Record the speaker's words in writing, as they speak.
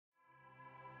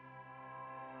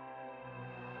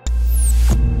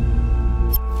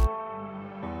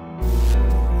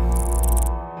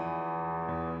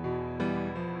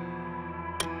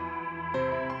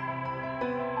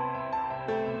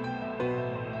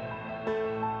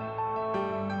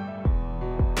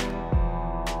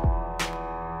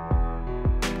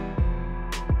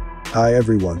Hi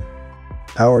everyone.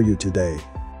 How are you today?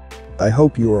 I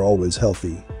hope you are always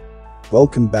healthy.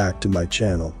 Welcome back to my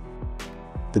channel.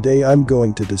 Today I'm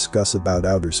going to discuss about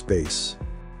outer space.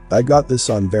 I got this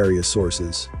on various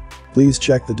sources. Please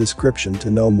check the description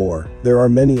to know more. There are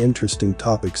many interesting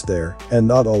topics there, and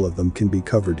not all of them can be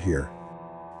covered here.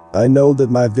 I know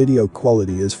that my video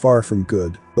quality is far from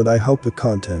good, but I hope the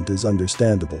content is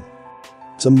understandable.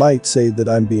 Some might say that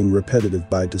I'm being repetitive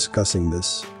by discussing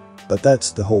this. But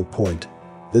that's the whole point.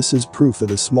 This is proof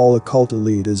that a small occult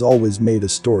elite has always made a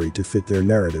story to fit their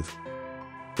narrative.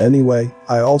 Anyway,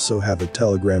 I also have a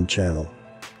Telegram channel.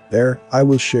 There, I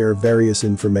will share various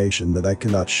information that I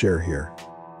cannot share here.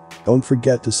 Don't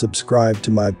forget to subscribe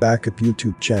to my backup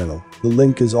YouTube channel, the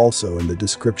link is also in the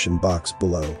description box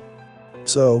below.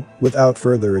 So, without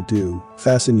further ado,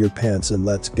 fasten your pants and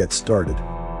let's get started.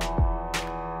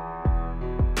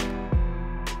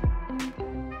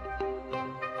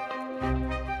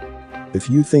 If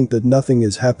you think that nothing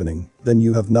is happening, then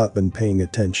you have not been paying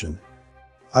attention.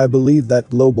 I believe that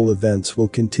global events will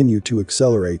continue to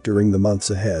accelerate during the months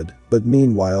ahead, but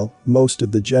meanwhile, most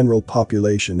of the general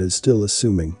population is still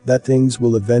assuming that things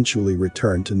will eventually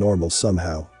return to normal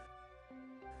somehow.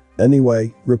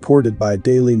 Anyway, reported by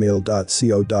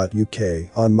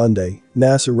dailymail.co.uk on Monday,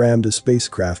 NASA rammed a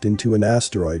spacecraft into an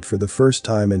asteroid for the first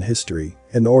time in history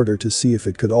in order to see if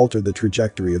it could alter the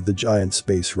trajectory of the giant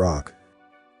space rock.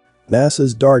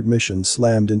 NASA's DART mission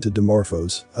slammed into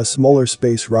Dimorphos, a smaller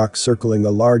space rock circling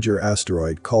a larger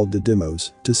asteroid called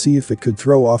Didymos, to see if it could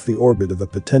throw off the orbit of a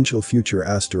potential future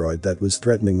asteroid that was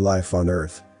threatening life on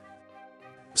Earth.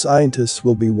 Scientists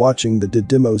will be watching the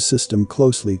Didymos system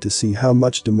closely to see how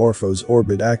much Dimorphos'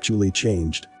 orbit actually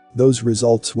changed. Those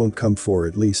results won't come for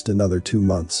at least another 2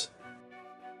 months.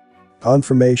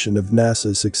 Confirmation of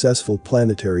NASA's successful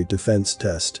planetary defense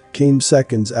test came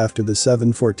seconds after the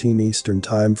 7:14 Eastern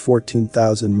Time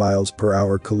 14,000 miles per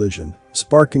hour collision,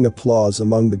 sparking applause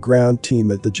among the ground team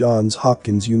at the Johns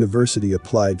Hopkins University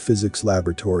Applied Physics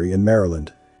Laboratory in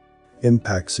Maryland.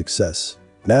 Impact success.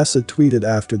 NASA tweeted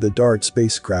after the DART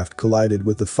spacecraft collided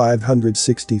with the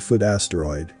 560-foot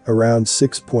asteroid, around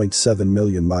 6.7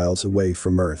 million miles away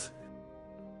from Earth.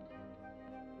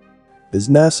 Is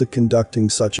NASA conducting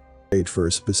such a raid for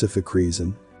a specific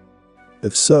reason?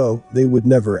 If so, they would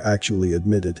never actually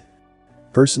admit it.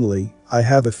 Personally, I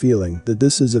have a feeling that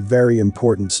this is a very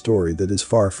important story that is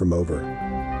far from over.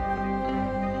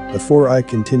 Before I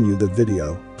continue the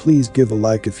video, please give a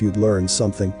like if you'd learned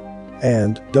something.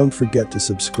 And don't forget to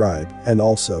subscribe, and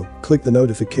also click the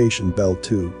notification bell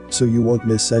too, so you won't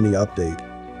miss any update.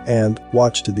 And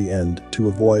watch to the end to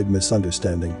avoid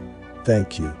misunderstanding.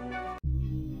 Thank you.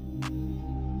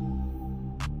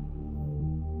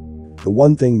 The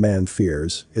one thing man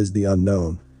fears is the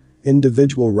unknown.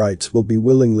 Individual rights will be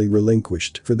willingly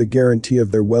relinquished for the guarantee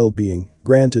of their well-being,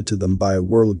 granted to them by a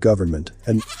world government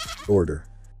and order.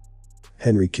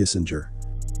 Henry Kissinger.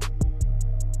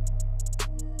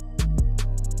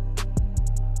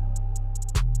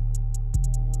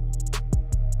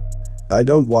 I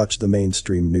don't watch the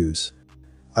mainstream news.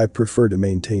 I prefer to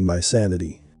maintain my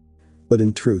sanity. But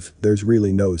in truth, there's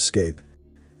really no escape.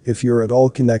 If you're at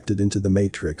all connected into the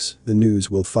matrix, the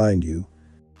news will find you.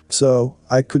 So,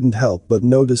 I couldn't help but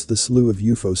notice the slew of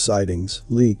UFO sightings,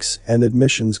 leaks, and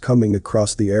admissions coming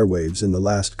across the airwaves in the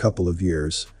last couple of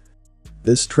years.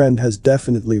 This trend has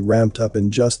definitely ramped up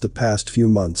in just the past few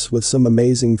months with some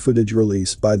amazing footage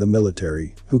released by the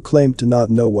military, who claim to not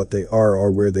know what they are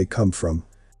or where they come from.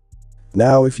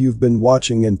 Now, if you've been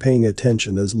watching and paying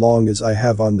attention as long as I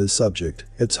have on this subject,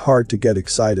 it's hard to get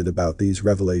excited about these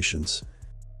revelations.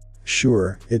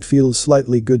 Sure, it feels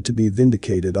slightly good to be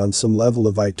vindicated on some level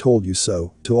of "I told you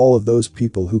so" to all of those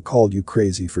people who called you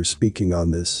crazy for speaking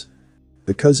on this.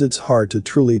 Because it's hard to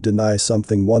truly deny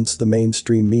something once the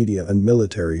mainstream media and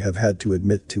military have had to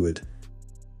admit to it.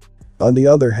 On the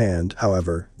other hand,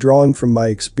 however, drawing from my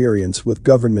experience with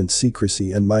government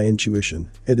secrecy and my intuition,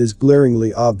 it is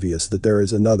glaringly obvious that there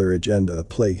is another agenda at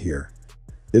play here.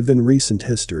 Given recent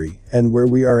history, and where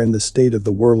we are in the state of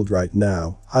the world right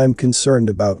now, I am concerned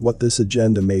about what this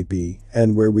agenda may be,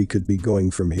 and where we could be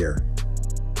going from here.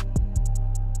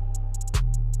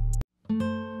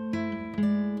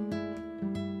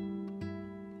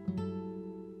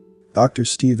 Dr.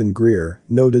 Stephen Greer,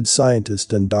 noted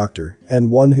scientist and doctor,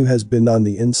 and one who has been on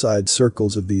the inside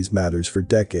circles of these matters for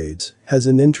decades, has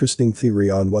an interesting theory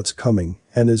on what's coming,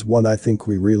 and is one I think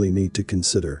we really need to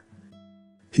consider.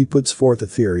 He puts forth a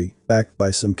theory, backed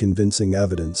by some convincing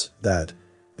evidence, that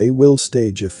they will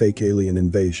stage a fake alien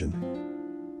invasion.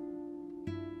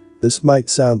 This might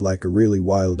sound like a really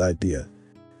wild idea.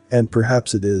 And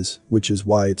perhaps it is, which is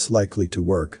why it's likely to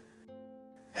work.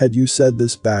 Had you said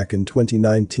this back in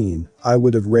 2019, I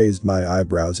would have raised my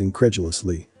eyebrows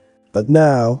incredulously. But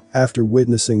now, after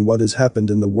witnessing what has happened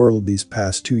in the world these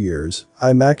past 2 years,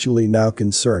 I'm actually now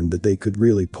concerned that they could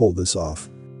really pull this off.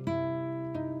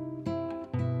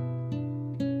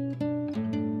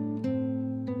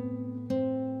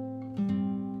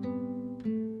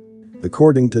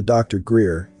 According to Dr.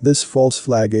 Greer, this false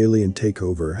flag alien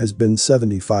takeover has been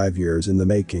 75 years in the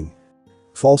making.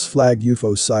 False flag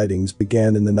UFO sightings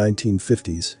began in the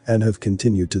 1950s and have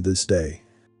continued to this day.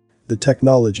 The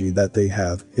technology that they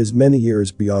have is many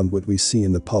years beyond what we see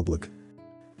in the public.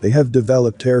 They have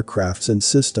developed aircrafts and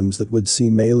systems that would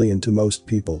seem alien to most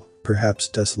people, perhaps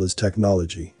Tesla's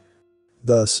technology.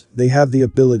 Thus, they have the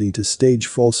ability to stage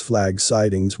false flag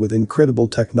sightings with incredible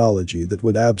technology that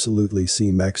would absolutely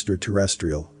seem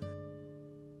extraterrestrial.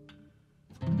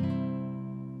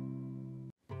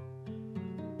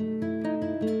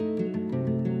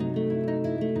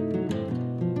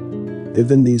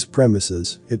 Given these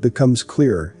premises, it becomes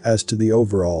clearer as to the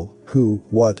overall who,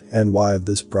 what, and why of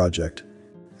this project.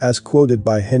 As quoted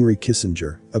by Henry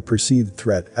Kissinger, a perceived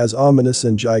threat as ominous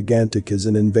and gigantic as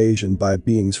an invasion by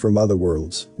beings from other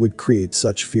worlds would create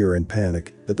such fear and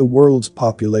panic that the world's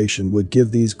population would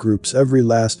give these groups every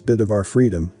last bit of our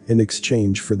freedom in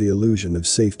exchange for the illusion of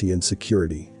safety and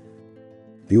security.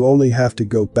 You only have to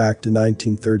go back to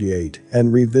 1938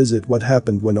 and revisit what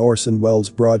happened when Orson Welles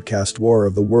broadcast War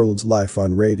of the Worlds live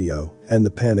on radio and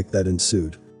the panic that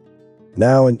ensued.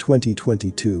 Now in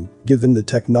 2022, given the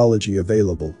technology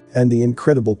available and the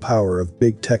incredible power of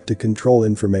big tech to control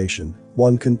information,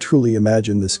 one can truly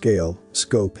imagine the scale,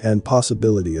 scope, and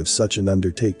possibility of such an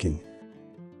undertaking.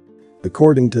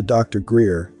 According to Dr.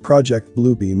 Greer, Project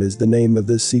Bluebeam is the name of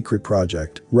this secret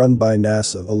project run by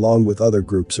NASA along with other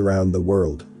groups around the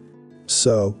world.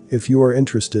 So, if you are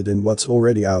interested in what's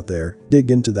already out there, dig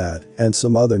into that and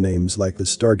some other names like the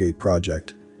Stargate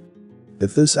Project.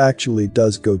 If this actually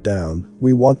does go down,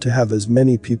 we want to have as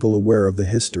many people aware of the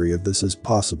history of this as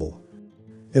possible.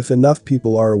 If enough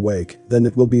people are awake, then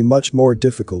it will be much more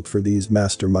difficult for these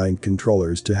mastermind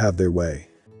controllers to have their way.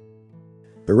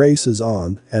 The race is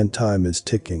on, and time is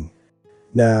ticking.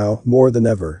 Now, more than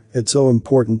ever, it's so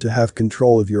important to have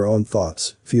control of your own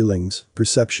thoughts, feelings,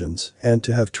 perceptions, and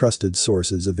to have trusted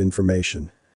sources of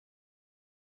information.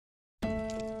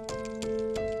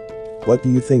 What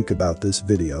do you think about this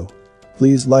video?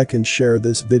 Please like and share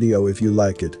this video if you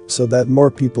like it, so that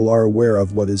more people are aware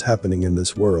of what is happening in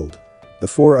this world.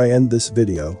 Before I end this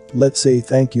video, let's say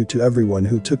thank you to everyone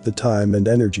who took the time and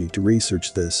energy to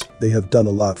research this. They have done a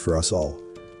lot for us all.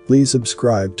 Please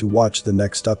subscribe to watch the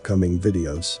next upcoming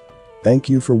videos. Thank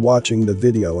you for watching the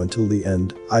video until the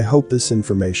end. I hope this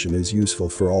information is useful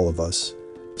for all of us.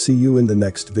 See you in the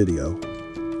next video.